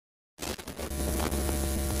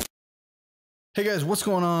Hey guys, what's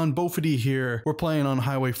going on? Bofeity here. We're playing on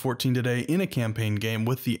Highway 14 today in a campaign game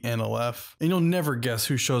with the NLF, and you'll never guess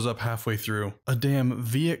who shows up halfway through. A damn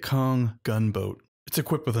Viet Cong gunboat. It's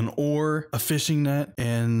equipped with an oar, a fishing net,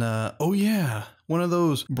 and oh yeah, one of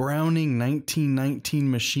those Browning 1919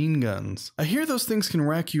 machine guns. I hear those things can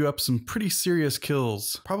rack you up some pretty serious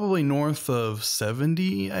kills. Probably north of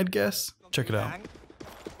 70, I'd guess. Check it out.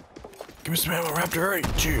 Give me some ammo, Raptor, hurry.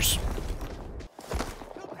 Cheers.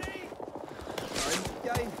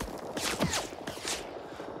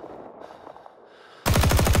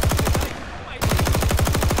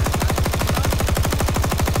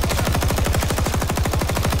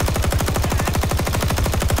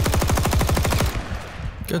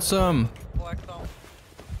 Get some.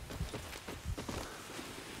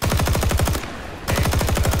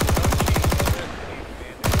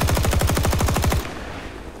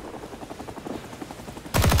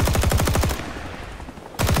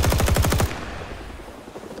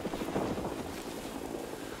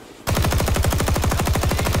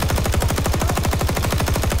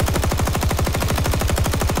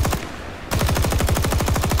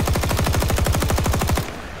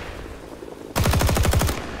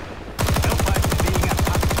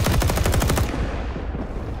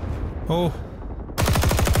 Oh.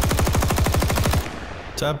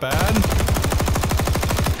 Is that bad?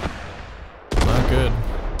 Not good.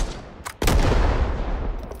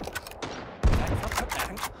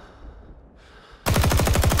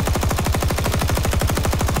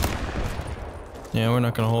 Yeah, we're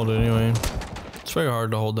not gonna hold it anyway. It's very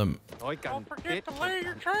hard to hold them. Don't forget to lay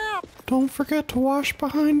your trap. Don't forget to wash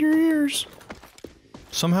behind your ears.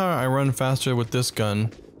 Somehow I run faster with this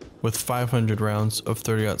gun with 500 rounds of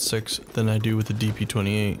 30-06 than I do with the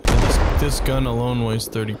DP28. This gun alone weighs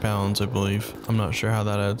 30 pounds, I believe. I'm not sure how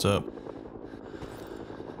that adds up.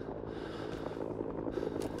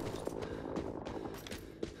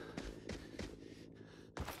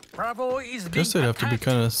 Bravo is Guess they'd have to be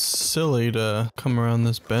kind of silly to come around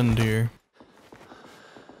this bend here.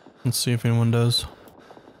 Let's see if anyone does.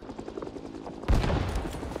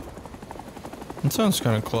 It sounds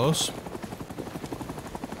kind of close.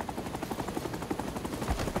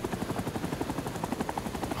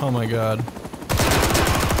 Oh my god.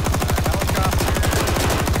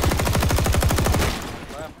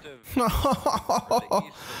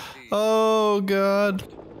 Oh god.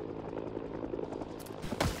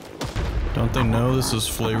 Don't they know this is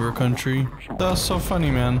flavor country? That was so funny,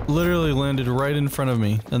 man. Literally landed right in front of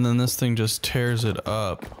me, and then this thing just tears it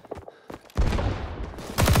up.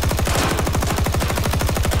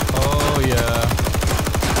 Oh yeah.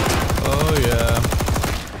 Oh yeah.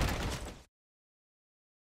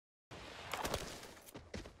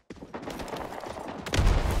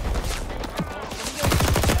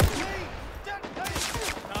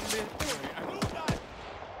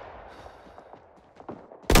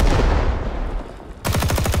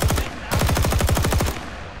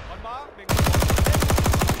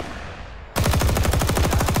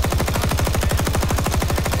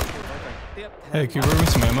 Hey, can you bring me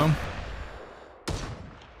some ammo?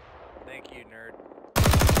 Thank you, nerd.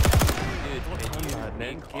 Dude, can you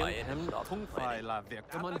remain quiet and stop complaining?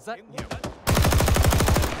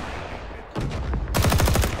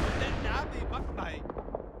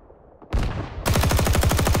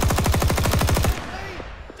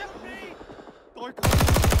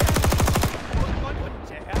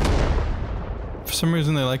 For some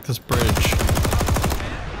reason they like this bridge.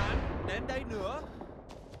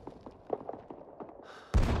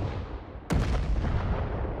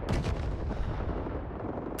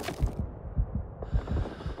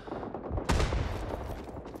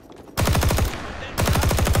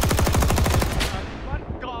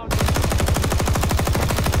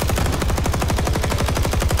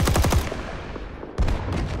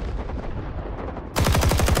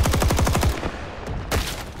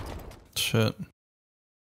 Shit.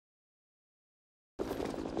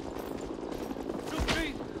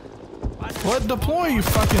 What? Deploy, you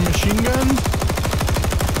fucking machine gun?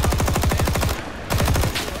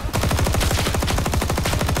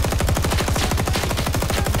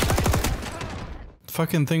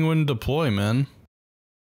 Fucking thing wouldn't deploy, man.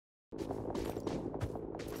 We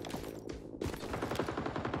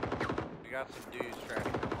got some dudes trying to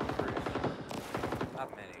come on first. Not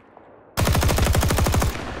many.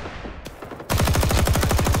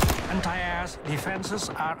 Anti-air defenses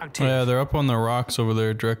are active. Oh yeah, they're up on the rocks over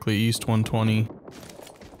there, directly east 120.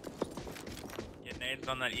 Get nades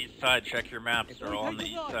on that east side. Check your maps. They're all on the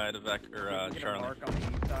east side of Charlie.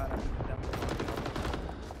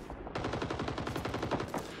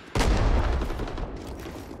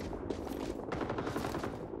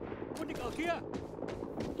 Here.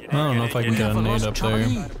 I don't know if I can get a nade up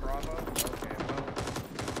there.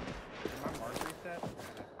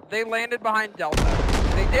 They landed behind Delta.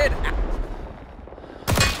 They did.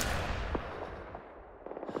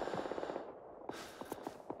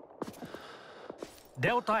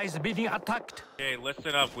 Delta is being attacked. Okay,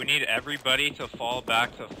 listen up. We need everybody to fall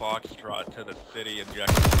back to Foxtrot to the city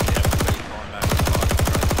objective. Everybody falling back to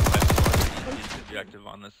Foxtrot. That's the objective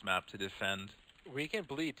on this map to defend. We can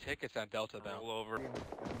bleed tickets on Delta now. Roll over.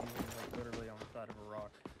 Literally on the side of a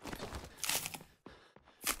rock.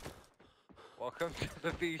 Welcome to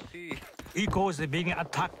the BC. Eco is being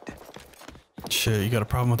attacked. Shit, you got a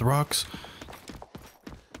problem with the rocks?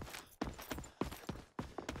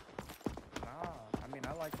 I mean,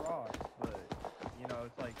 I like rocks, but, you know,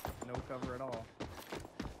 it's like no cover at all.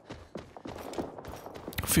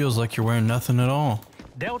 Feels like you're wearing nothing at all.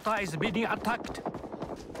 Delta is being attacked.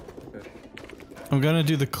 I'm gonna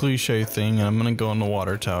do the cliche thing, and I'm gonna go in the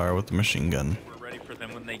water tower with the machine gun. We're ready for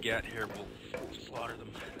them when they get here. We'll slaughter them.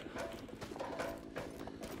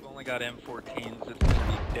 We've only got M14s. It's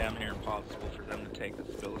gonna be damn near impossible for them to take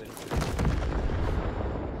this building.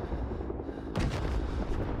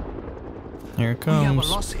 Here it We have comes.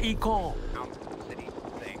 lost Eco. City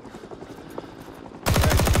thing.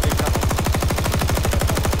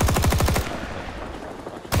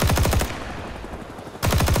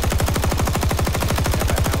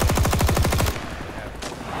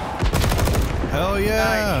 Hell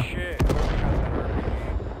yeah! Shit.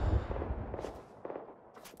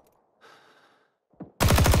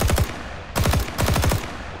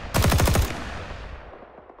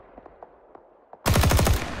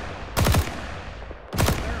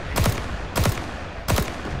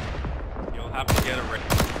 You'll have to get a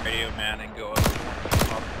radio man and go up to one of the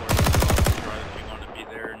top floors of Foxtrot if you want to be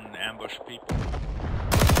there and ambush people.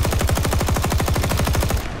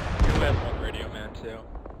 You have one radio man too.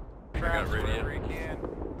 I got radio. Wherever you can.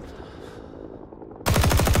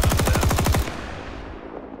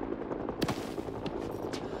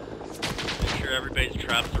 Make sure everybody's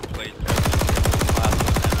traps are placed.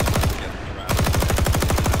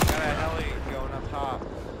 Got a heli going up top.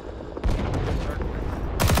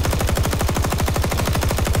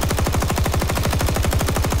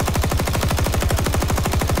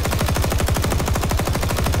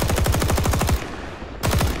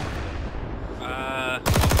 I'll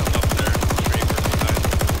come up there. Straight for you guys.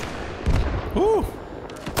 Woo!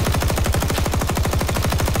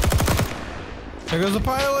 There goes the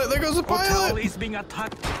pilot! There goes the Hotel pilot! is being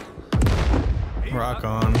attacked. Rock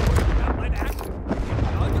on.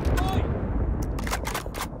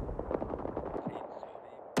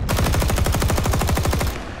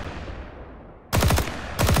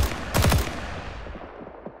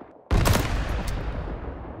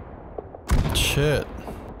 Shit.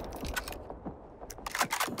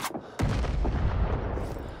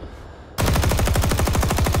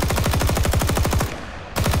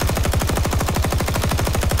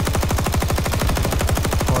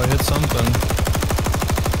 Oh, I hit something.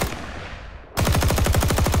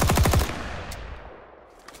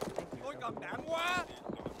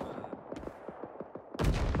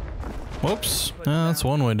 Whoops. That's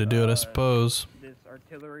one way to do it, I suppose. This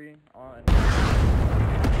artillery on.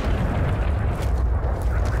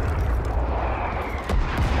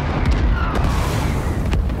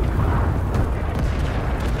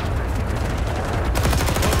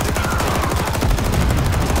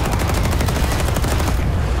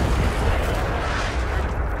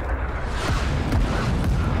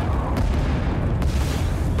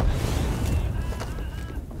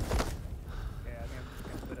 Okay, I think I'm just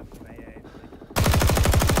gonna put up some AA.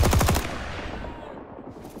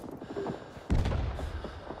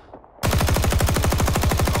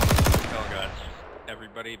 Tell guys,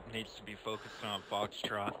 everybody needs to be focused on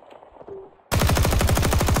Foxtrot.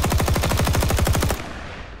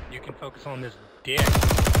 You can focus on this dick.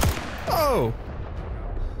 Oh!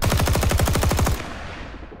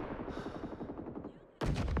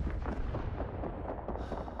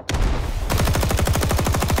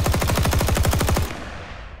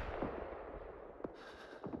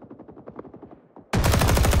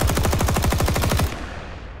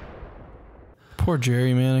 Poor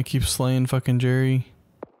Jerry, man. I keep slaying fucking Jerry.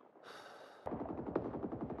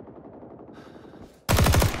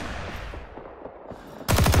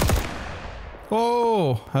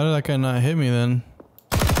 Oh! How did that guy not hit me then?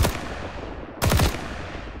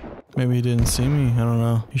 Maybe he didn't see me. I don't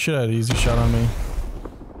know. He should have had an easy shot on me.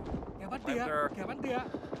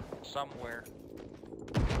 Somewhere.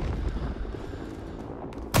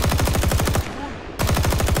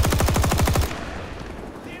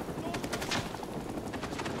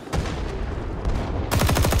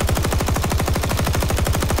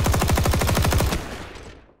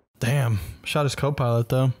 Shot his co-pilot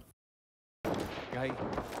though. Guy.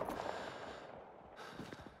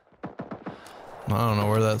 I don't know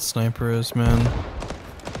where that sniper is, man.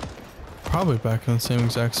 Probably back in the same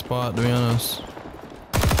exact spot, to be honest.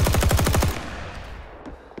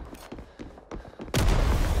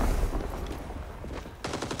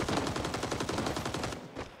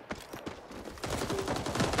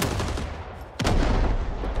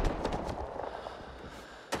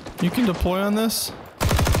 You can deploy on this?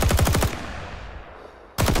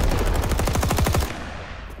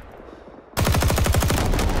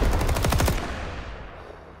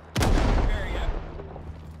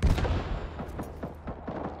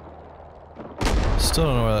 Still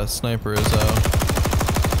don't know where that sniper is though.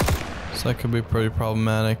 So that could be pretty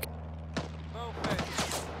problematic.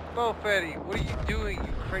 Bofeity, what are you doing,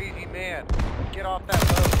 you crazy man? Get off that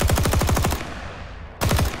boat.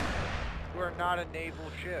 We're not a naval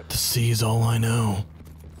ship. The sea's all I know.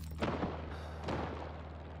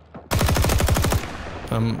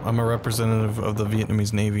 I'm a representative of the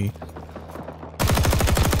Vietnamese Navy.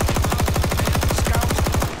 Scout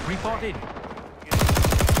reported.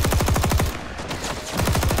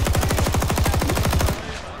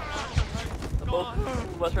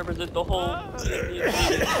 Must represent the whole. Check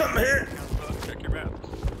your maps.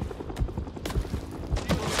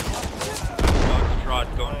 Foxtrot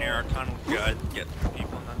going near our tunnels, guys. Get some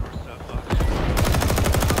people in the north south box.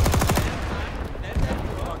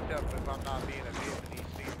 Fucked up if I'm not being a Vietnamese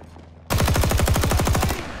seaman.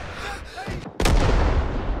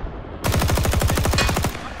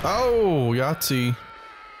 Oh, Yahtzee.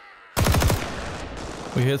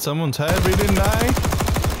 We hit someone's head, but he didn't die.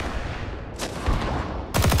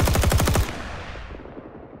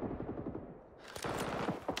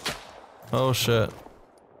 Oh shit.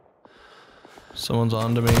 Someone's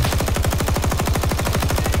on to me.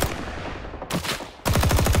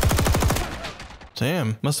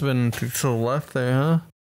 Damn, must have been to the left there, huh?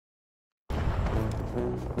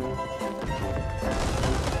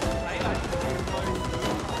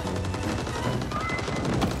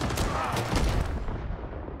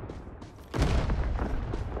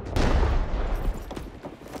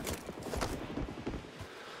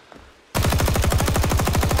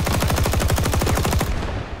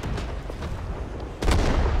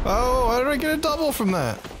 Oh, how did I get a double from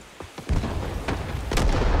that?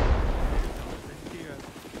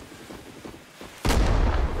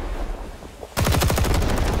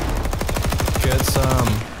 Get some.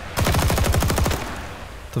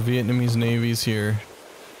 The Vietnamese Navy's here.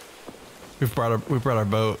 We brought our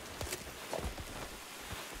boat.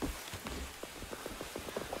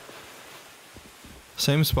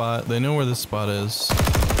 Same spot. They know where this spot is.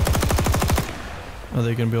 Are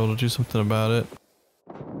they gonna be able to do something about it?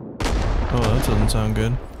 Oh, that doesn't sound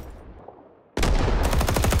good.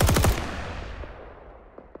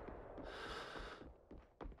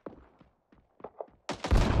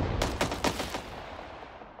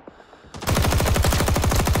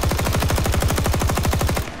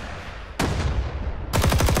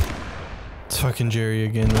 It's fucking Jerry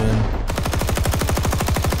again, man.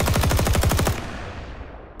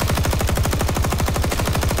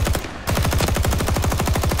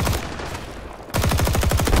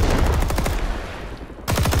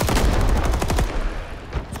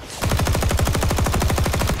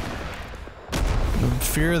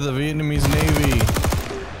 Fear the Vietnamese Navy.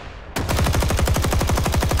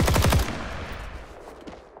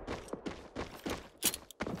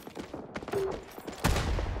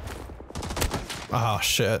 Oh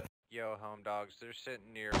shit. Yo, home dogs, they're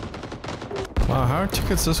sitting near. Wow, how are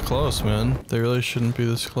tickets this close, man? They really shouldn't be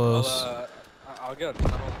this close. I'll get a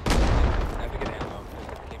tunnel. I have to get ammo.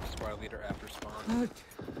 Keep squad leader after spawn.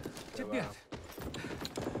 So,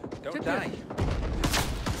 don't die.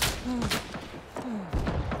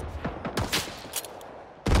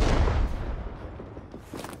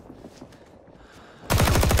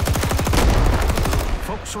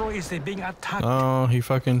 Foxtrot is being attacked. Oh, he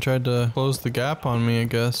fucking tried to close the gap on me, I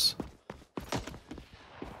guess.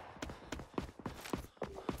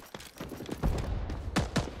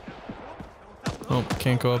 Oh,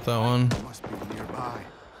 can't go up that one. Must be nearby.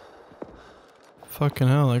 Fucking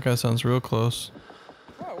hell, that guy sounds real close.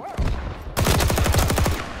 Oh, wow.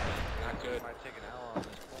 Not good. Might take an L on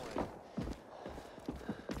this point.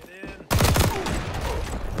 Get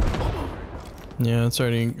in. Yeah, it's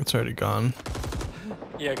already gone.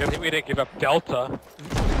 Yeah, because we didn't give up Delta.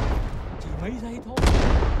 Chỉ mấy giây thôi.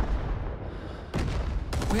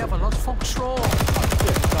 We have a lost Foxtrot.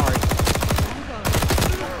 Sorry.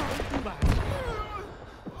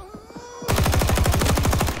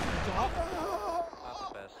 Not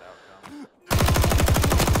the best outcome.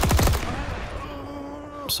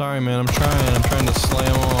 Sorry, man. I'm trying to slay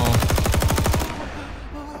them all.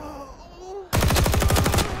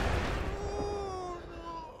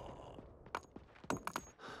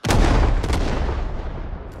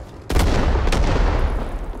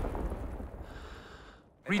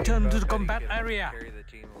 Return to the combat area. Carry the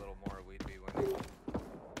team a little more, we'd be winning.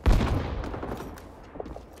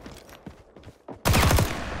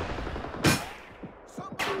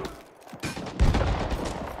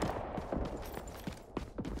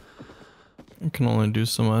 I can only do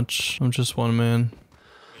so much. I'm just one man.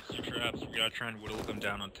 Place your traps. We gotta try and whittle them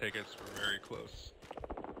down on tickets. We're very close.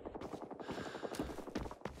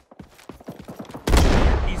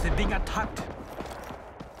 Is being attacked.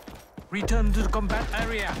 Return to the combat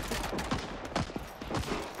area.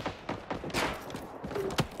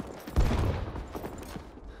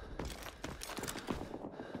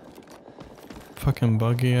 Fucking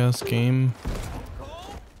buggy ass game.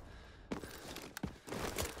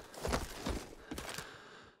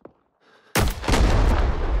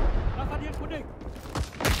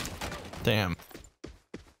 Damn.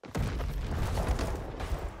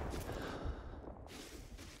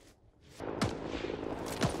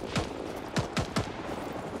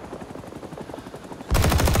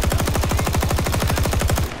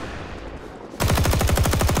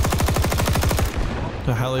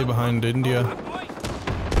 The heli behind India.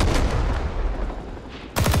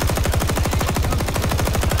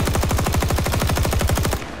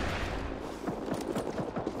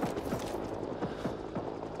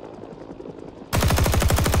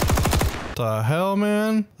 The hell,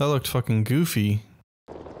 man? That looked fucking goofy.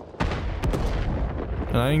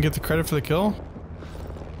 And I didn't get the credit for the kill?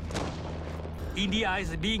 India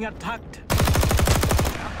is being attacked.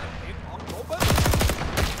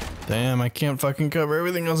 Damn, I can't fucking cover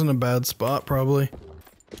everything. I was in a bad spot, probably.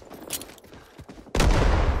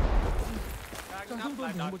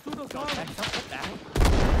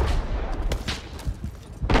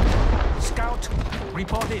 Scout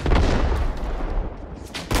reported.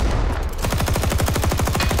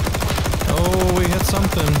 Oh, we hit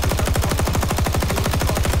something.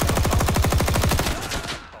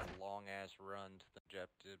 A long ass run to the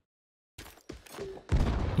objective. I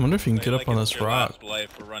wonder if you can get up on this rock.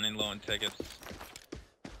 Life, we're running low on tickets.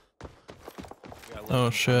 Oh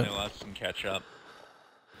shit. And catch up.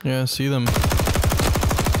 Yeah, I see them.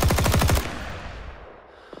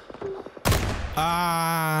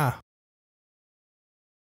 Ah!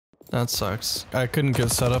 That sucks. I couldn't get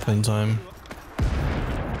set up in time.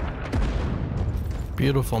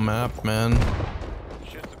 Beautiful map, man.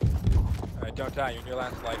 Alright, don't die. You're in your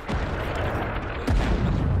last life.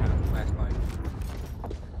 Last life.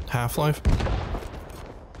 Half-Life?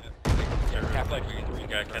 Half-Life 3,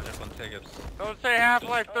 gotta catch up on tickets. Don't say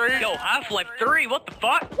Half-Life 3! Yo, Half-Life 3, what the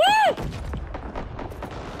fuck? Woo!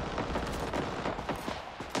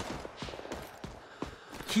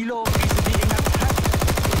 Kilo is being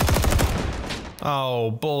attacked. Oh,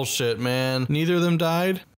 bullshit, man. Neither of them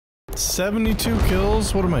died? 72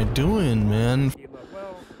 kills? What am I doing, man?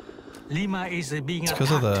 Lima is being It's attacked.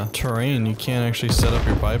 because of the terrain. You can't actually set up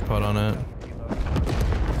your bipod on it.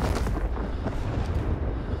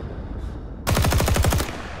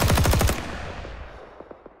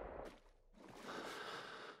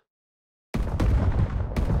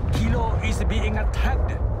 Kilo is being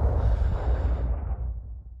attacked.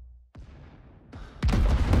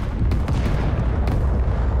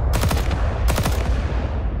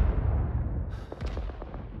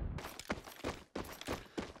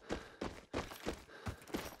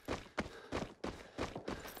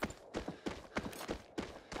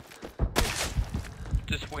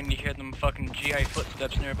 Just when you hear them fucking GI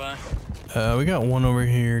footsteps nearby. We got one over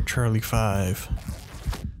here, Charlie 5.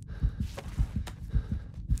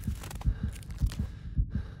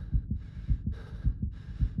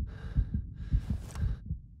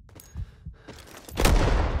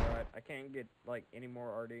 Alright, I can't get like any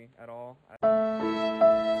more RD at all.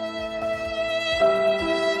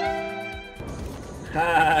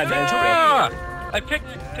 I picked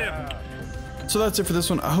him. So that's it for this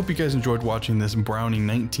one. I hope you guys enjoyed watching this Browning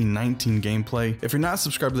 1919 gameplay. If you're not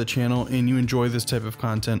subscribed to the channel and you enjoy this type of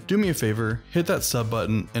content, do me a favor, hit that sub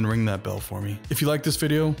button and ring that bell for me. If you like this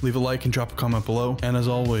video, leave a like and drop a comment below. And as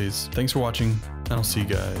always, thanks for watching, and I'll see you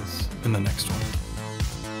guys in the next one.